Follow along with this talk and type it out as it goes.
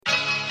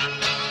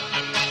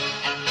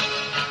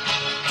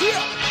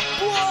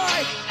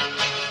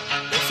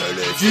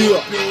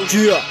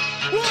Yeah.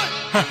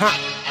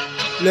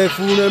 Le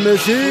fou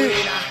nemesis.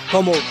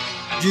 Come on.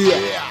 Yeah.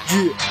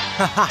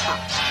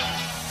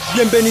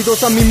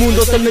 Bienvenidos a mi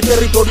mundo, es mi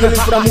territorio, el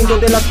inframundo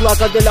de las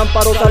cloacas del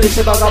amparo sale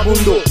ese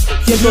vagabundo.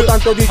 Siento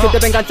tanto dice de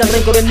venganza,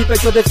 rencor en mi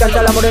pecho,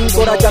 descansa el amor en mi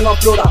corazón, ya no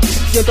aflora.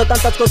 Siento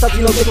tantas cosas y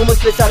no sé cómo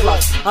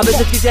expresarlas. A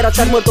veces quisiera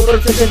estar muerto, pero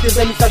el sentir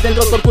de mis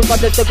adentro por culpa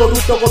de este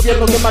corrupto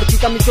gobierno que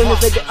marchita mis sueños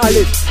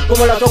ideales,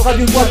 como las hojas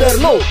de un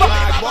cuaderno.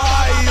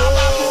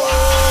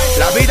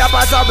 La vida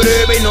pasa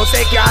breve y no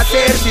sé qué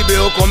hacer. Si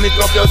veo con mis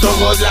propios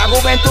ojos la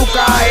juventud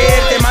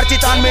caer, te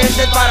marchitan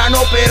mentes para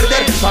no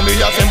perder.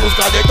 Familias en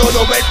busca de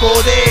todo el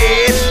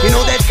poder y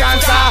no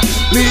descansa.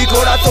 Mi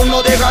corazón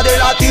no deja de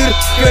latir.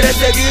 Quieres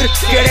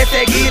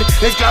seguir,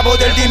 esclavo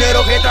del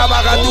dinero que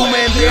trabaja tu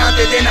mente.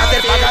 Antes de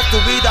nacer pagas tu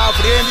vida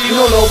friend y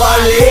no lo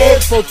vale.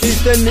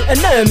 Existen mis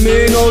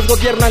enemigos, nos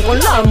gobiernan con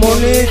la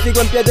money.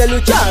 Sigo en pie de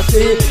lucha,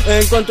 sí,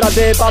 en contra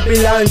de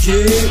Babylon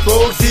G.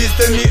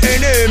 Existen mis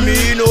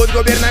enemigos, nos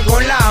gobiernan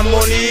con la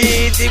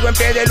money. Sigo en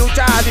pie de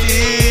lucha,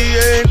 sí,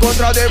 en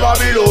contra de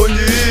Babylon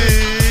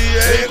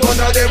G, en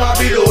contra de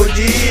Babylon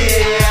G.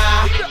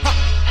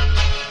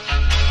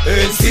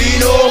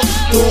 Encino,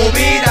 tu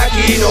vida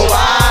aquí no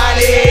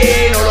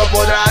vale, no lo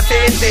podrás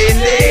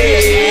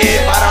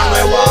entender. Para un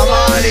nuevo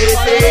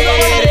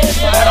amanecer,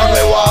 para un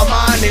nuevo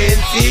amanecer.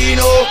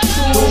 Encino,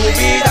 tu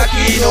vida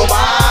aquí no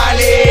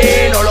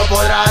vale, no lo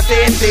podrás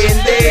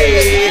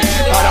entender.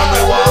 Para un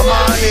nuevo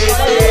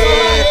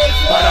amanecer,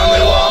 para un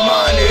nuevo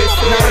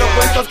amanecer. Narro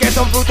cuentos que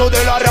son fruto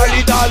de la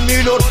realidad,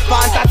 mi lord.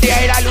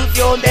 Fantasía y la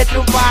ilusión de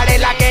triunfar es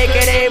la que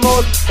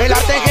queremos. El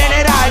arte en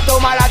general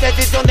toma la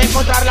decisión de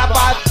encontrar la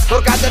paz,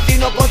 porque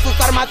asesino con sus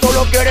armas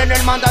solo quieren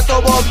el mandato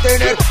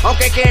obtener.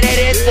 Aunque querer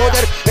es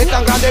poder, es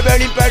tan grande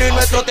el imperio y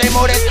nuestro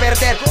temor es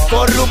perder.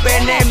 Corrupte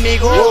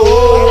enemigo.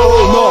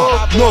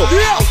 No.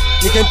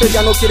 Mi gente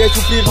ya no quiere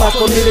sufrir más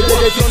por miles de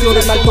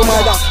decisiones mal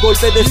tomadas.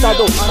 Golpe de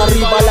estado,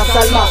 arriba las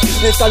almas.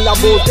 Esta es la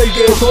voz del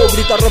gueto,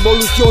 grita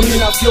revolución y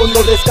nación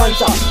no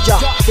descansa. Ya,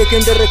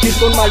 dejen de regir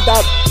con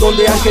maldad.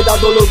 ¿Dónde han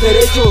quedado los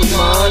derechos,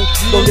 man?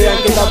 ¿Dónde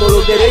han quedado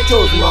los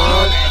derechos,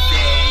 man?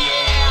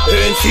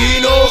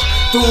 Encino,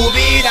 tu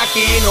vida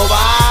aquí no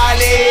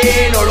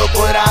vale, no lo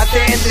podrás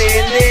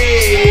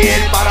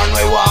entender. Para un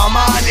nuevo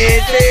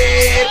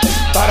amanecer,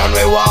 para un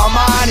nuevo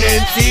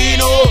amanecer.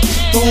 Encino,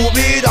 tu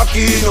vida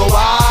aquí no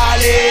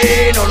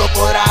vale, no lo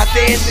podrás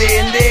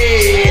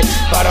entender.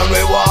 Para un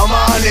nuevo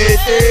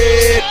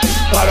amanecer,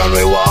 para un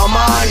nuevo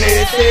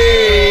amanecer.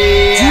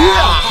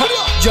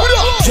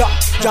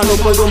 Ya no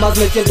puedo más,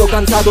 me siento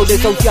cansado,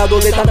 desahuciado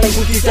de tanta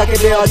injusticia que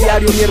veo a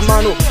diario, mi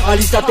hermano.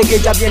 Alístate que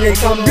ya viene el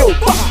cambio.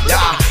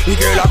 Ya, y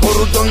que la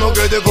corrupción no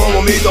quede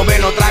como mito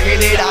en otras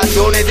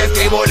generaciones.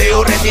 Escribo,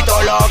 leo, recito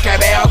lo que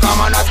veo,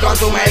 como nos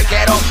consume el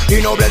quiero.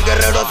 Y nobles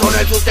guerreros son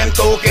el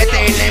sustento que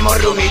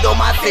tenemos. Reunidos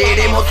más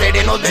seremos,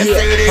 serenos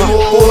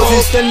venceremos.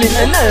 Existen mis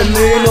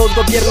enemigos,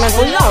 gobiernan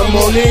con la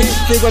money.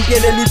 Sigo en pie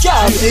de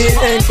lucha, sí,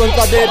 en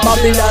contra de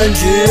Babylon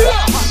G.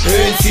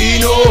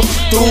 Encino,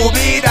 tu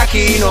vida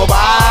aquí no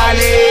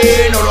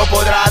vale, no lo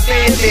podrás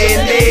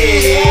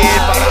entender.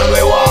 Para un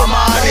nuevo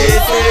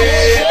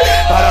amanecer,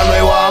 para un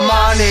nuevo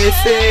amanecer.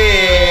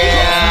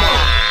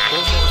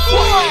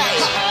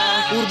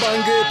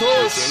 Urban Ghetto,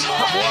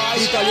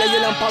 Italia y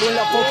el amparo en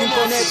la fucking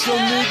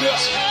conexión, nigga.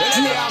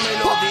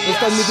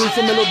 Esta es mi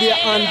dulce melodía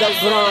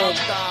underground.